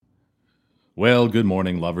Well, good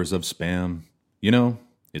morning, lovers of spam.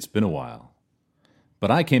 It's been a while.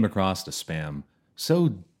 But I came across a spam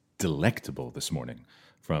so delectable this morning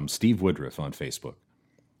from Steve Woodruff on Facebook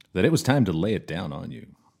that it was time to lay it down on you.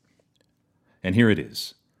 And here it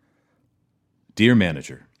is. Dear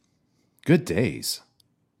Manager, good days.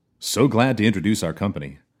 So glad to introduce our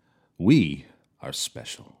company. We are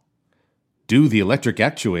special. Do the electric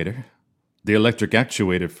actuator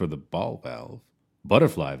for the ball valve,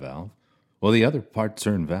 butterfly valve, or the other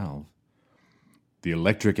part-turn valve. The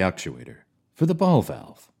electric actuator for the ball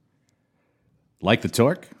valve. Like the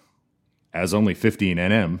torque? As only 15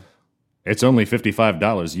 Nm, it's only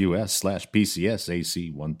 $55 US/PCS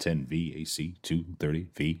AC 110V AC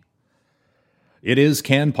 230V. It is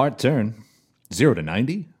can part turn 0 to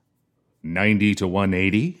 90, 90 to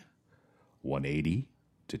 180, 180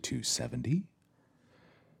 to 270.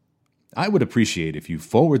 I would appreciate if you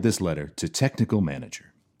forward this letter to Technical Manager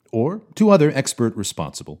or to other expert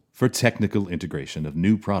responsible for technical integration of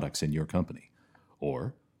new products in your company,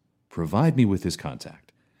 or provide me with his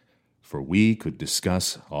contact, for we could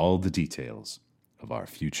discuss all the details of our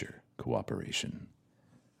future cooperation.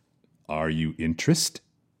 Are you interested?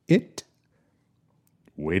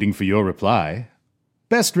 Waiting for your reply.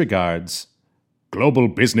 Best regards, Global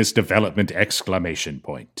Business Development!